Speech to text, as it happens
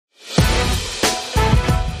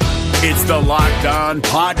It's the Locked On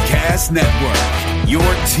Podcast Network, your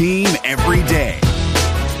team every day.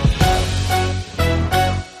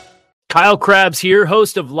 Kyle Krabs here,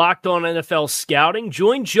 host of Locked On NFL Scouting.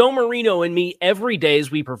 Join Joe Marino and me every day as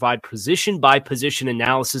we provide position-by-position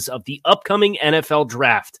analysis of the upcoming NFL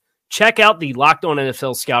Draft. Check out the Locked On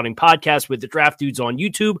NFL Scouting podcast with the Draft Dudes on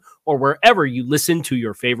YouTube or wherever you listen to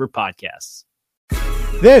your favorite podcasts.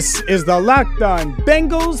 This is the Locked On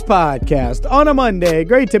Bengals podcast on a Monday.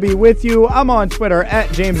 Great to be with you. I'm on Twitter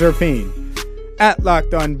at James Erpine, at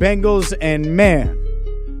Locked On Bengals, and man,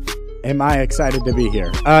 am I excited to be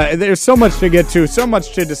here. There's so much to get to, so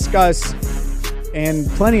much to discuss, and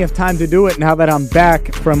plenty of time to do it now that I'm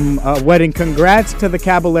back from a wedding. Congrats to the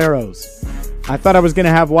Caballeros. I thought I was going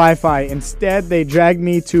to have Wi-Fi. Instead, they dragged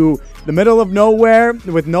me to the middle of nowhere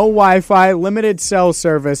with no Wi-Fi, limited cell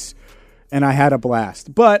service, and I had a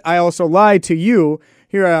blast. But I also lied to you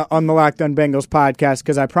here on the Locked On Bengals podcast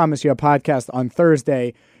because I promised you a podcast on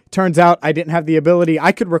Thursday. Turns out I didn't have the ability.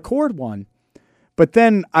 I could record one, but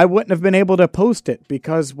then I wouldn't have been able to post it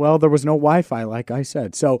because, well, there was no Wi-Fi, like I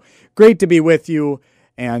said. So great to be with you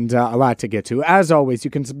and a lot to get to. As always,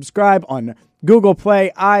 you can subscribe on Google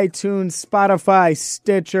Play, iTunes, Spotify,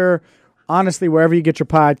 Stitcher, honestly, wherever you get your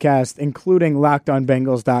podcast, including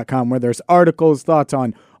LockedOnBengals.com, where there's articles, thoughts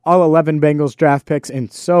on all 11 Bengals draft picks,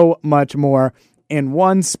 and so much more in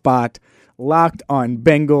one spot,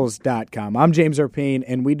 LockedOnBengals.com. I'm James Erpine,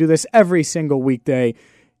 and we do this every single weekday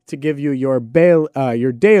to give you your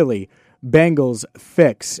daily Bengals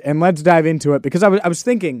fix. And let's dive into it, because I was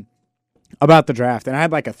thinking about the draft, and I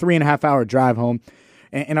had like a 3.5-hour drive home,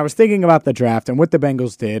 and I was thinking about the draft and what the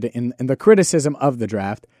Bengals did and the criticism of the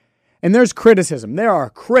draft. And there's criticism. There are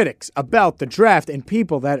critics about the draft and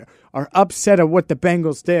people that are upset at what the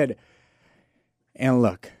Bengals did. And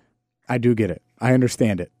look, I do get it. I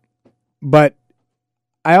understand it. But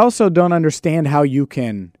I also don't understand how you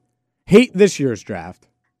can hate this year's draft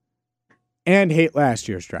and hate last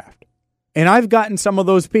year's draft. And I've gotten some of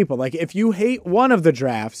those people. Like, if you hate one of the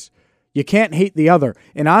drafts, you can't hate the other.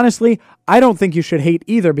 And honestly, I don't think you should hate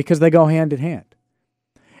either because they go hand in hand.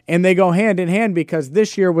 And they go hand in hand because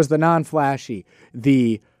this year was the non-flashy,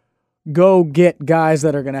 the go get guys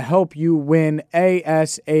that are going to help you win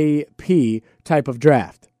ASAP type of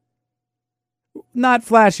draft. Not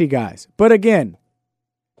flashy guys, but again,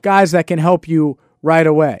 guys that can help you right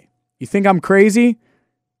away. You think I'm crazy?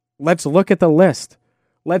 Let's look at the list.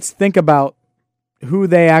 Let's think about who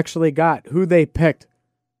they actually got, who they picked,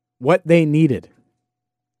 what they needed.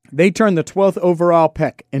 They turned the 12th overall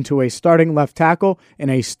pick into a starting left tackle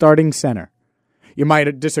and a starting center. You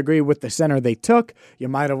might disagree with the center they took. You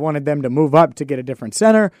might have wanted them to move up to get a different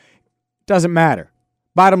center. Doesn't matter.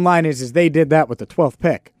 Bottom line is they did that with the 12th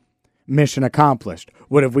pick. Mission accomplished.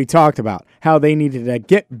 What have we talked about? How they needed to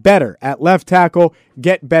get better at left tackle,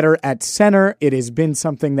 get better at center. It has been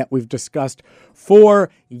something that we've discussed for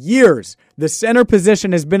years. The center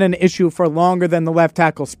position has been an issue for longer than the left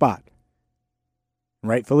tackle spot.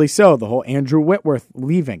 Rightfully so, the whole Andrew Whitworth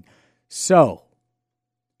leaving. So,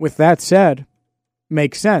 with that said,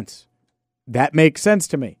 makes sense. That makes sense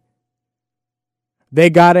to me. They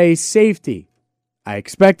got a safety. I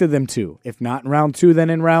expected them to. If not in round 2, then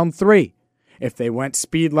in round 3. If they went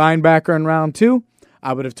speed linebacker in round 2,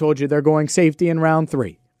 I would have told you they're going safety in round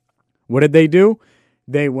 3. What did they do?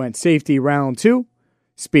 They went safety round 2,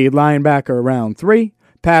 speed linebacker round 3,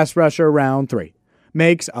 pass rusher round 3.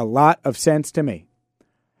 Makes a lot of sense to me.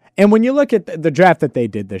 And when you look at the draft that they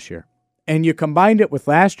did this year, and you combined it with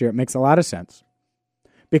last year, it makes a lot of sense.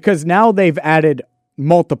 Because now they've added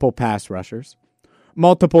multiple pass rushers,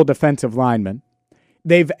 multiple defensive linemen.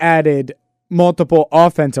 They've added multiple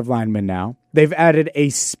offensive linemen now. They've added a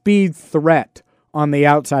speed threat on the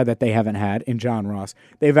outside that they haven't had in John Ross.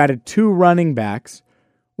 They've added 2 running backs,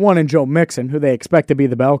 one in Joe Mixon, who they expect to be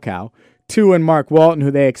the bell cow, 2 in Mark Walton,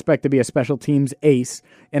 who they expect to be a special teams ace,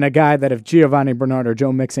 and a guy that if Giovanni Bernard or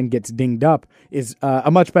Joe Mixon gets dinged up is a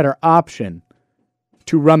much better option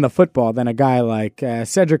to run the football than a guy like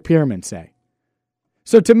Cedric Pierman, say.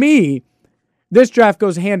 So to me, this draft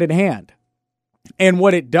goes hand in hand. And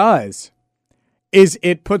what it does is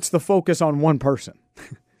it puts the focus on one person.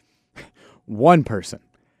 One person.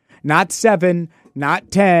 Not 7, not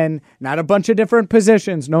 10, not a bunch of different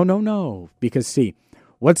positions. No. Because see,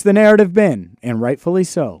 what's the narrative been? And rightfully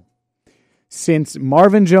so. Since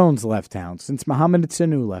Marvin Jones left town, since Mohamed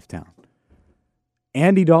Sanu left town,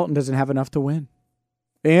 Andy Dalton doesn't have enough to win.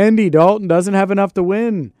 Andy Dalton doesn't have enough to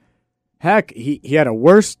win. Heck, he had a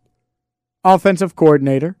worse offensive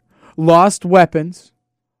coordinator, lost weapons,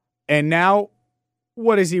 and now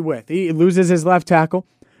what is he with? He loses his left tackle,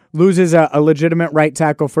 loses a legitimate right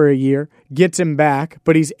tackle for a year, gets him back,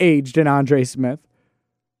 but he's aged in Andre Smith.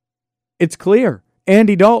 It's clear.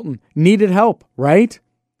 Andy Dalton needed help, right?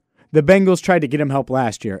 The Bengals tried to get him help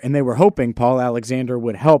last year, and they were hoping Paul Alexander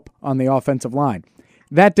would help on the offensive line.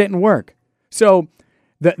 That didn't work. So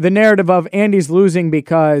the narrative of Andy's losing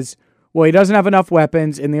because, well, he doesn't have enough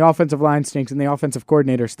weapons, and the offensive line stinks, and the offensive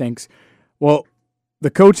coordinator stinks. Well,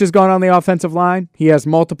 the coach has gone on the offensive line. He has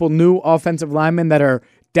multiple new offensive linemen that are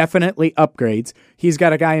definitely upgrades. He's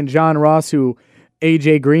got a guy in John Ross who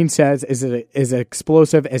A.J. Green says is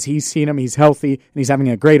explosive as he's seen him. He's healthy, and he's having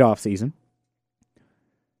a great offseason.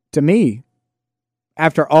 To me,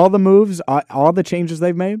 after all the moves, all the changes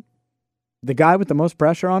they've made, the guy with the most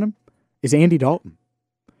pressure on him is Andy Dalton.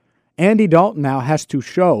 Andy Dalton now has to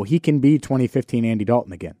show he can be 2015 Andy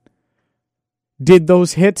Dalton again. Did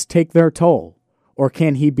those hits take their toll, or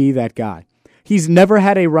can he be that guy? He's never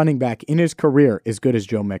had a running back in his career as good as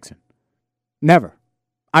Joe Mixon. Never.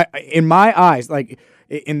 In my eyes,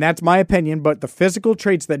 and that's my opinion, but the physical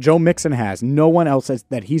traits that Joe Mixon has, no one else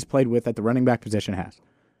that he's played with at the running back position has.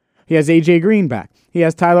 He has A.J. Green back. He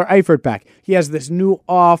has Tyler Eifert back. He has this new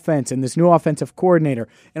offense and this new offensive coordinator.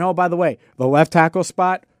 And oh, by the way, the left tackle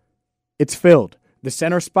spot, it's filled. The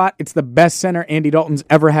center spot, it's the best center Andy Dalton's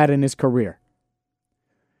ever had in his career.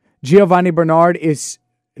 Giovanni Bernard is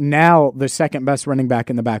now the second best running back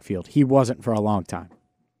in the backfield. He wasn't for a long time.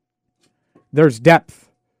 There's depth.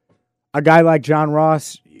 A guy like John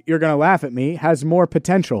Ross, you're going to laugh at me, has more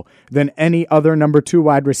potential than any other number 2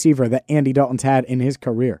 wide receiver that Andy Dalton's had in his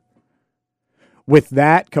career. With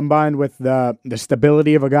that, combined with the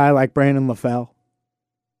stability of a guy like Brandon LaFell,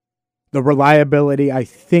 the reliability I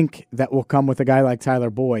think that will come with a guy like Tyler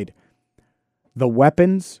Boyd, the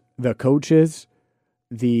weapons, the coaches,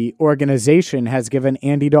 the organization has given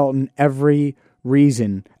Andy Dalton every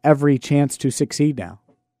reason, every chance to succeed now.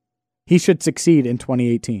 He should succeed in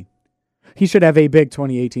 2018. He should have a big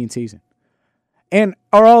 2018 season. And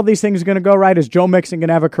are all these things going to go right? Is Joe Mixon going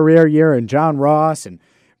to have a career year, and John Ross and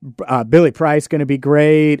Billy Price going to be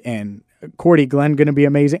great, and Cordy Glenn going to be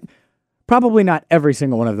amazing? Probably not every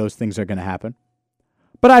single one of those things are going to happen.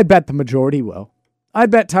 But I bet the majority will. I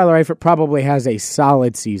bet Tyler Eifert probably has a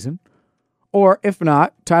solid season. Or if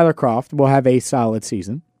not, Tyler Kroft will have a solid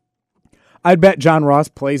season. I'd bet John Ross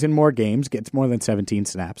plays in more games, gets more than 17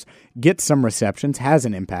 snaps, gets some receptions, has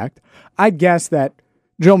an impact. I'd guess that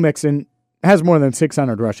Joe Mixon has more than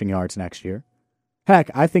 600 rushing yards next year. Heck,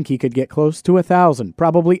 I think he could get close to 1,000,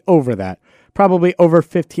 probably over that. Probably over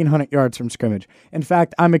 1,500 yards from scrimmage. In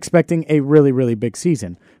fact, I'm expecting a really, really big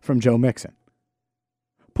season from Joe Mixon.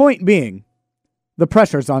 Point being, the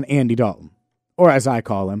pressure's on Andy Dalton, or as I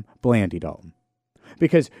call him, Blandy Dalton.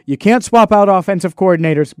 Because you can't swap out offensive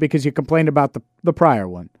coordinators because you complained about the prior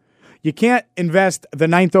one. You can't invest the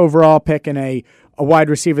 9th overall pick in a wide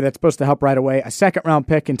receiver that's supposed to help right away, a 2nd-round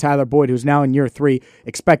pick in Tyler Boyd, who's now in year 3,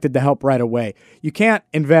 expected to help right away. You can't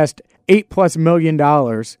invest $8+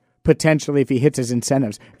 million potentially if he hits his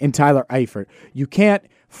incentives in Tyler Eifert. You can't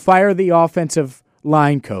fire the offensive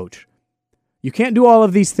line coach. You can't do all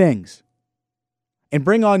of these things and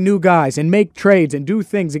bring on new guys and make trades and do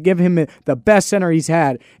things and give him the best center he's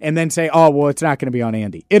had and then say, oh, well, it's not going to be on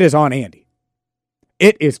Andy. It is on Andy.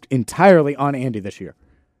 It is entirely on Andy this year.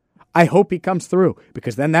 I hope he comes through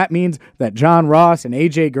because then that means that John Ross and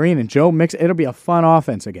A.J. Green and Joe Mixon, it'll be a fun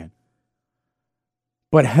offense again.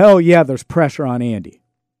 But hell yeah, there's pressure on Andy.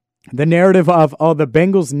 The narrative of, oh, the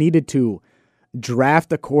Bengals needed to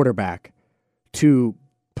draft a quarterback to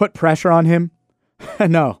put pressure on him.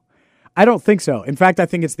 No. I don't think so. In fact, I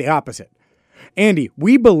think it's the opposite. Andy,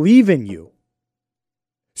 we believe in you.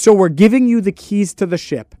 So we're giving you the keys to the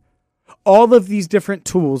ship. All of these different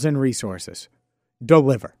tools and resources.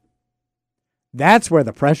 Deliver. That's where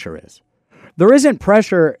the pressure is. There isn't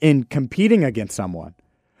pressure in competing against someone.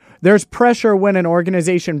 There's pressure when an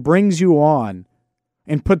organization brings you on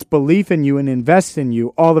and puts belief in you and invests in you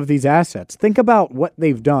all of these assets. Think about what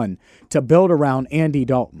they've done to build around Andy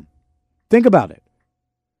Dalton. Think about it.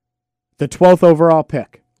 The 12th overall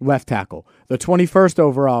pick, left tackle. The 21st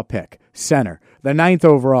overall pick, center. The 9th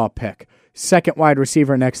overall pick, second wide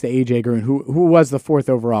receiver next to A.J. Green, who was the 4th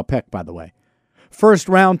overall pick, by the way. 1st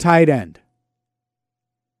round tight end.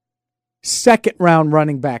 2nd round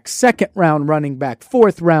running back. 2nd round running back.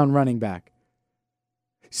 4th round running back.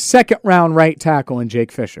 2nd round right tackle in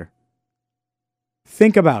Jake Fisher.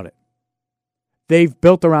 Think about it. They've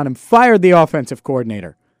built around him, fired the offensive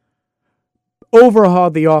coordinator.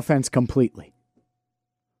 Overhauled the offense completely.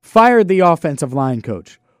 Fired the offensive line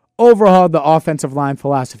coach. Overhauled the offensive line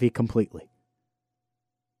philosophy completely.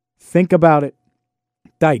 Think about it.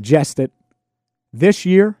 Digest it. This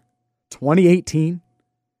year, 2018,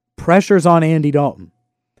 pressure's on Andy Dalton.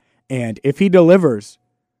 And if he delivers,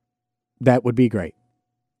 that would be great.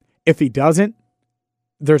 If he doesn't,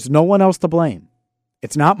 there's no one else to blame.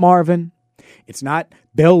 It's not Marvin. It's not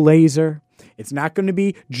Bill Lazor. It's not going to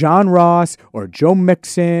be John Ross or Joe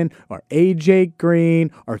Mixon or A.J.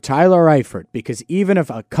 Green or Tyler Eifert, because even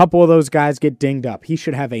if a couple of those guys get dinged up, he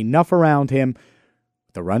should have enough around him,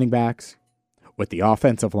 the running backs, with the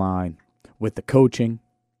offensive line, with the coaching,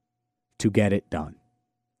 to get it done.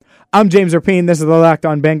 I'm James Rapien. This is the Locked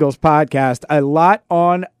On Bengals podcast. A lot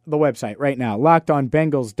on the website right now,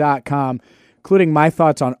 lockedonbengals.com, including my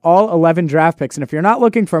thoughts on all 11 draft picks. And if you're not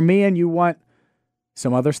looking for me and you want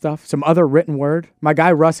some other stuff, some other written word, my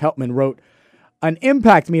guy Russ Heltman wrote an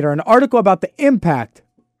impact meter, an article about the impact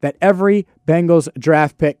that every Bengals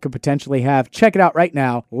draft pick could potentially have. Check it out right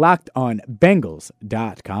now,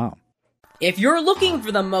 lockedonbengals.com. If you're looking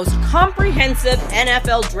for the most comprehensive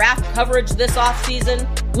NFL draft coverage this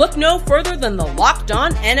offseason, look no further than the Locked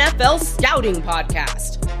On NFL Scouting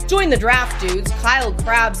Podcast. Join the draft dudes, Kyle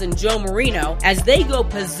Krabs and Joe Marino, as they go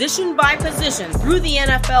position by position through the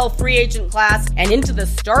NFL free agent class and into the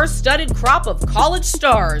star-studded crop of college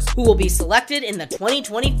stars who will be selected in the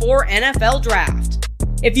 2024 NFL Draft.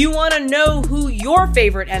 If you want to know who your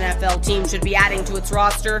favorite NFL team should be adding to its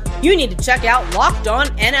roster, you need to check out Locked On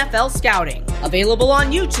NFL Scouting, available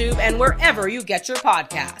on YouTube and wherever you get your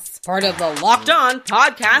podcasts. Part of the Locked On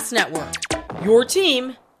Podcast Network, your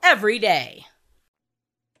team every day.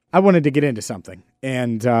 I wanted to get into something,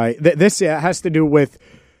 and this has to do with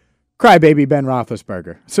crybaby Ben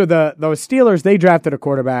Roethlisberger. So the Steelers, they drafted a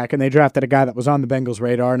quarterback, and they drafted a guy that was on the Bengals'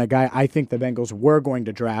 radar, and a guy I think the Bengals were going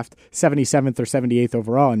to draft, 77th or 78th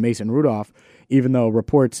overall, in Mason Rudolph, even though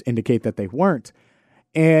reports indicate that they weren't.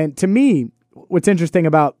 And to me, what's interesting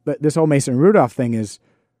about this whole Mason Rudolph thing is,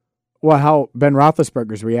 well, how Ben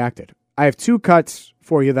Roethlisberger's reacted. I have two cuts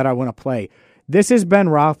for you that I want to play. This is Ben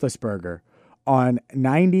Roethlisberger on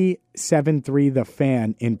 97.3 The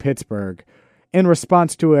Fan in Pittsburgh, in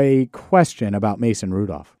response to a question about Mason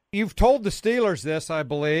Rudolph. You've told the Steelers this, I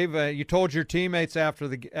believe. You told your teammates after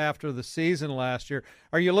the season last year.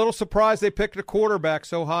 Are you a little surprised they picked a quarterback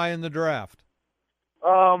so high in the draft?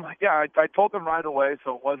 Yeah, I told them right away,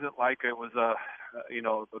 so it wasn't like it was a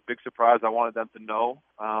big surprise. I wanted them to know,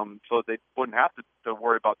 so they wouldn't have to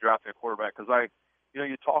worry about drafting a quarterback. Because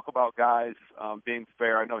you talk about guys being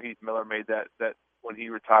fair. I know Heath Miller made that when he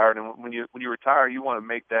retired, and when you retire, you want to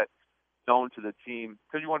make that known to the team,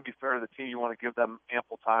 because you want to be fair to the team. You want to give them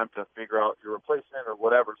ample time to figure out your replacement or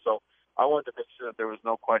whatever. So I wanted to make sure that there was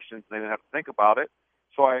no questions. They didn't have to think about it.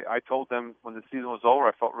 So I told them when the season was over,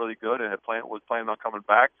 I felt really good and was planning on coming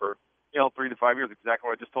back for 3 to 5 years, exactly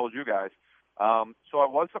what I just told you guys. So I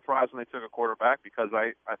was surprised when they took a quarterback, because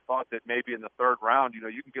I thought that maybe in the third round, you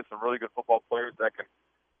can get some really good football players that can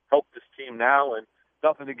help this team now. And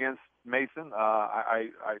nothing against Mason. I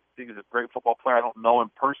think he's a great football player. I don't know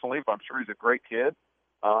him personally, but I'm sure he's a great kid.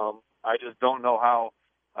 I just don't know how,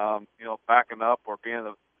 backing up or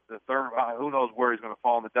being the third, who knows where he's going to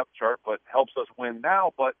fall in the depth chart, but helps us win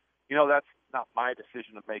now. But, that's not my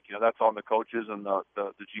decision to make. That's on the coaches and the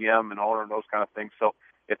GM and owner and those kind of things. So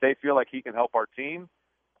if they feel like he can help our team,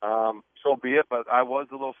 so be it. But I was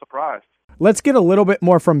a little surprised. Let's get a little bit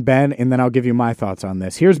more from Ben, and then I'll give you my thoughts on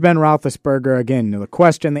this. Here's Ben Roethlisberger again. The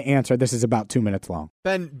question, the answer. This is about 2 minutes long.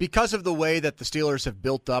 Ben, because of the way that the Steelers have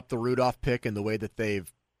built up the Rudolph pick and the way that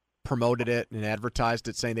they've promoted it and advertised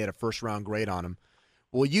it, saying they had a first-round grade on him,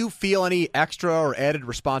 will you feel any extra or added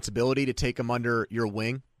responsibility to take him under your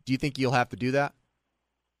wing? Do you think you'll have to do that?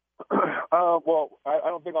 Well, I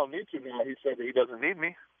don't think I'll need to now. He said that he doesn't need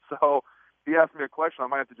me. So if he asks me a question, I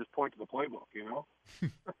might have to just point to the playbook,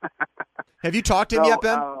 Have you talked to him yet,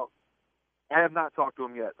 Ben? I have not talked to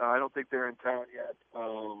him yet. I don't think they're in town yet.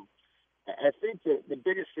 I think that the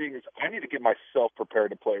biggest thing is I need to get myself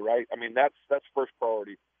prepared to play, right? I mean, that's first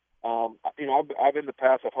priority. I've in the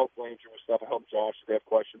past, I've helped Landry with stuff. I helped Josh if they have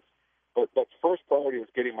questions. But first priority is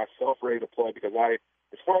getting myself ready to play, because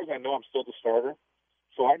as far as I know, I'm still the starter.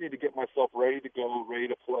 So I need to get myself ready to go, ready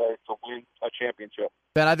to play, to win a championship.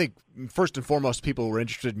 Ben, I think first and foremost, people were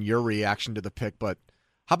interested in your reaction to the pick, but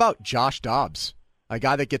how about Josh Dobbs? A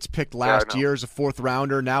guy that gets picked last year as a fourth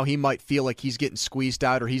rounder. Now he might feel like he's getting squeezed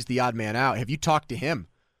out or he's the odd man out. Have you talked to him?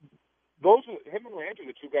 Him and Landry,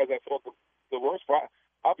 the two guys I felt the worst for.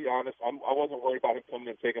 I'll be honest, I wasn't worried about him coming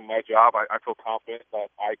and taking my job. I feel confident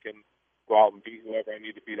that I can go out and beat whoever I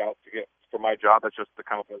need to beat out to get for my job. That's just the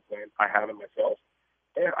confidence I have in myself.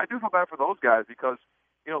 And I do feel bad for those guys, because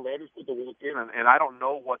Landry's put the work in, and I don't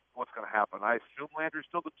know what's going to happen. I assume Landry's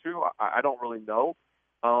still the two. I don't really know.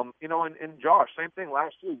 And Josh, same thing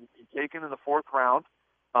last year. You taken in the 4th round.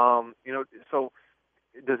 So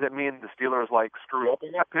does it mean the Steelers screw up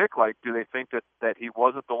in that pick? Do they think that he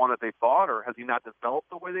wasn't the one that they thought, or has he not developed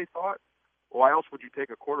the way they thought? Why else would you take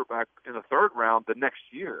a quarterback in the 3rd round the next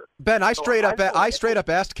year? Ben, I straight up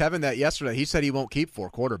asked Kevin that yesterday. He said he won't keep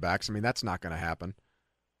 4 quarterbacks. I mean, that's not going to happen.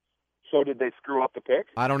 So did they screw up the pick?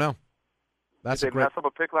 I don't know. Did they mess up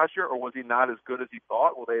a pick last year, or was he not as good as he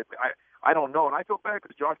thought? Well, I don't know, and I feel bad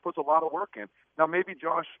because Josh puts a lot of work in. Now, maybe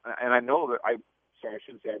Josh, and I know that I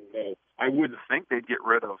shouldn't say I know. I wouldn't think they'd get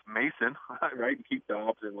rid of Mason, right, and keep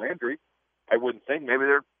Dobbs and Landry. I wouldn't think. Maybe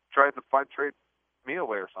they're trying to trade me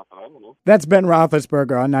away or something. I don't know. That's Ben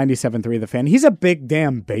Roethlisberger on 97.3 The Fan. He's a big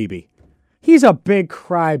damn baby. He's a big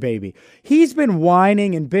crybaby. He's been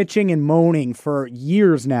whining and bitching and moaning for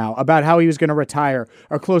years now about how he was going to retire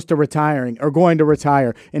or close to retiring or going to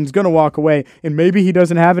retire and is going to walk away, and maybe he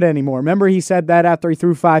doesn't have it anymore. Remember he said that after he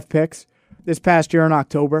threw 5 picks this past year in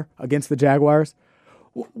October against the Jaguars?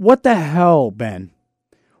 What the hell, Ben?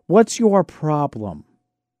 What's your problem?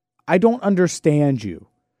 I don't understand you.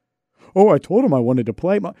 Oh, I told him I wanted to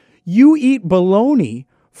play. You eat bologna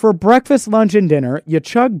for breakfast, lunch, and dinner. You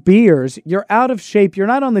chug beers. You're out of shape. You're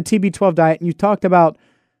not on the TB12 diet. And you talked about,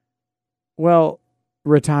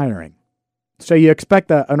 retiring. So you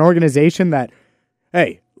expect an organization that,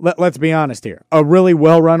 hey, let's be honest here, a really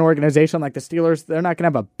well-run organization like the Steelers, they're not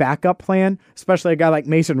going to have a backup plan, especially a guy like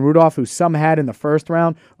Mason Rudolph, who some had in the 1st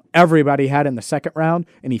round, everybody had in the 2nd round,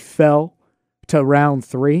 and he fell to round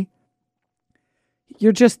 3.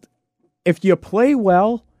 If you play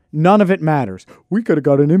well, none of it matters. We could have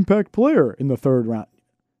got an impact player in the 3rd round.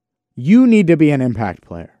 You need to be an impact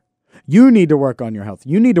player. You need to work on your health.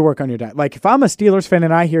 You need to work on your diet. If I'm a Steelers fan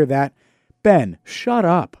and I hear that, Ben, shut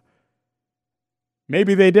up.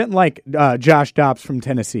 Maybe they didn't like Josh Dobbs from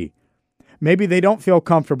Tennessee. Maybe they don't feel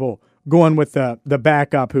comfortable going with the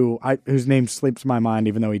backup whose name slips my mind,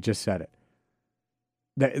 even though he just said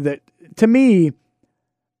it. To me,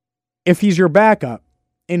 if he's your backup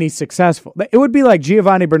and he's successful, it would be like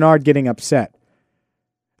Giovanni Bernard getting upset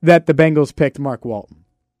that the Bengals picked Mark Walton.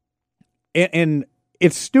 And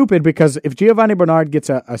it's stupid because if Giovanni Bernard gets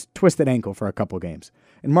a twisted ankle for a couple games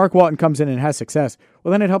and Mark Walton comes in and has success,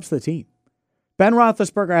 well, then it helps the team. Ben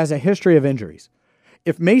Roethlisberger has a history of injuries.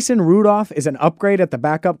 If Mason Rudolph is an upgrade at the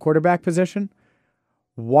backup quarterback position,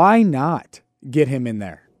 why not get him in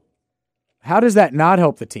there? How does that not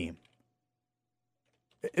help the team?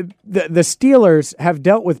 The Steelers have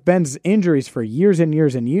dealt with Ben's injuries for years and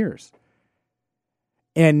years and years.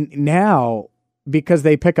 And now, because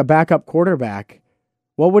they pick a backup quarterback,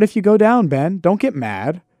 well, what if you go down, Ben? Don't get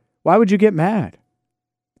mad. Why would you get mad?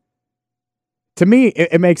 To me,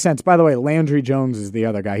 it makes sense. By the way, Landry Jones is the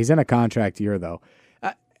other guy. He's in a contract year, though.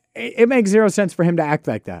 It makes zero sense for him to act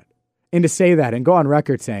like that and to say that and go on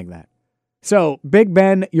record saying that. So, Big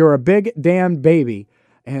Ben, you're a big damn baby.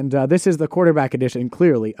 And this is the quarterback edition,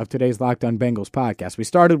 clearly, of today's Locked On Bengals podcast. We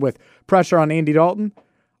started with pressure on Andy Dalton.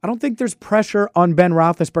 I don't think there's pressure on Ben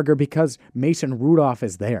Roethlisberger because Mason Rudolph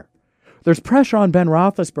is there. There's pressure on Ben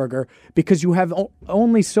Roethlisberger because you have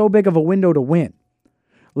only so big of a window to win.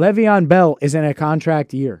 Le'Veon Bell is in a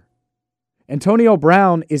contract year. Antonio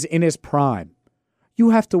Brown is in his prime.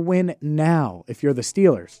 You have to win now if you're the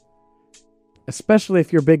Steelers, especially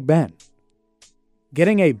if you're Big Ben.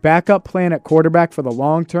 Getting a backup plan at quarterback for the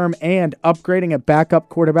long term and upgrading a backup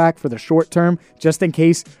quarterback for the short term, just in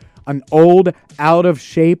case an old,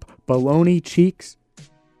 out-of-shape, baloney cheeks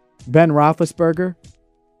Ben Roethlisberger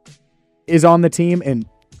is on the team and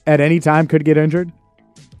at any time could get injured.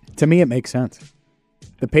 To me, it makes sense.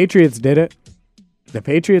 The Patriots did it. The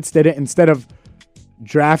Patriots did it. Instead of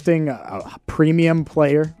drafting a premium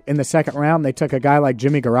player in the 2nd round, they took a guy like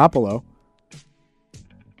Jimmy Garoppolo.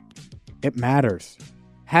 It matters.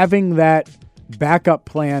 Having that backup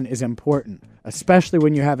plan is important, especially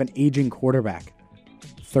when you have an aging quarterback,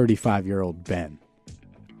 35-year-old Ben.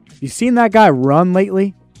 You seen that guy run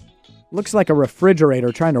lately? Looks like a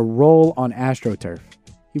refrigerator trying to roll on AstroTurf.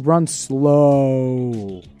 He runs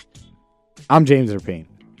slow. I'm James Rapine.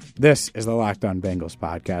 This is the Locked On Bengals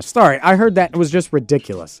podcast. Sorry, I heard that. It was just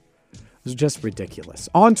ridiculous. It was just ridiculous.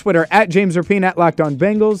 On Twitter, at James Rapine, at Locked On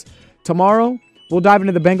Bengals. Tomorrow, we'll dive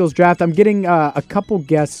into the Bengals draft. I'm getting a couple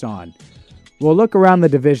guests on. We'll look around the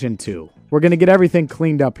division, too. We're going to get everything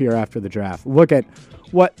cleaned up here after the draft. Look at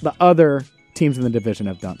what the other teams in the division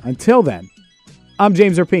have done. Until then, I'm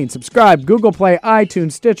James Rapine. Subscribe, Google Play,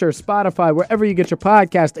 iTunes, Stitcher, Spotify, wherever you get your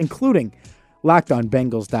podcast, including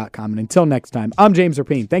LockedOnBengals.com. And until next time, I'm James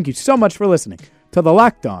Rapine. Thank you so much for listening to the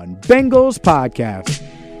Locked On Bengals podcast.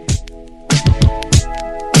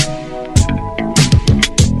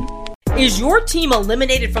 Is your team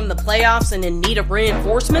eliminated from the playoffs and in need of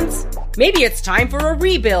reinforcements? Maybe it's time for a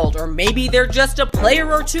rebuild, or maybe they're just a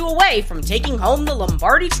player or two away from taking home the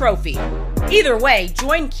Lombardi Trophy. Either way,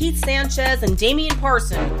 join Keith Sanchez and Damian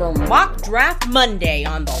Parson for Mock Draft Monday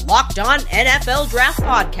on the Locked On NFL Draft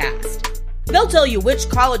Podcast. They'll tell you which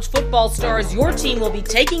college football stars your team will be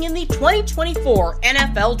taking in the 2024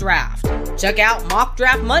 NFL Draft. Check out Mock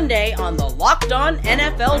Draft Monday on the Locked On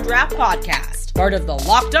NFL Draft Podcast, part of the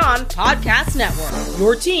Locked On Podcast Network,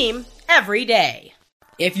 your team every day.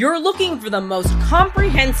 If you're looking for the most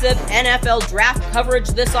comprehensive NFL draft coverage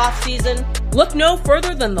this offseason, look no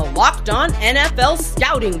further than the Locked On NFL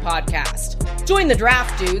Scouting Podcast. Join the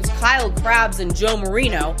draft dudes, Kyle Krabs and Joe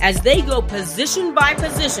Marino, as they go position by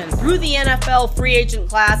position through the NFL free agent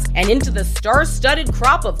class and into the star-studded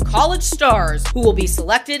crop of college stars who will be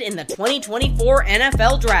selected in the 2024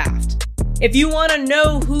 NFL Draft. If you want to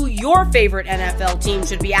know who your favorite NFL team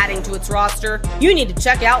should be adding to its roster, you need to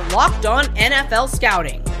check out Locked On NFL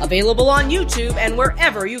Scouting, available on YouTube and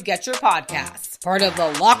wherever you get your podcasts. Part of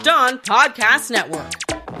the Locked On Podcast Network,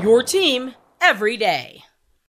 your team every day.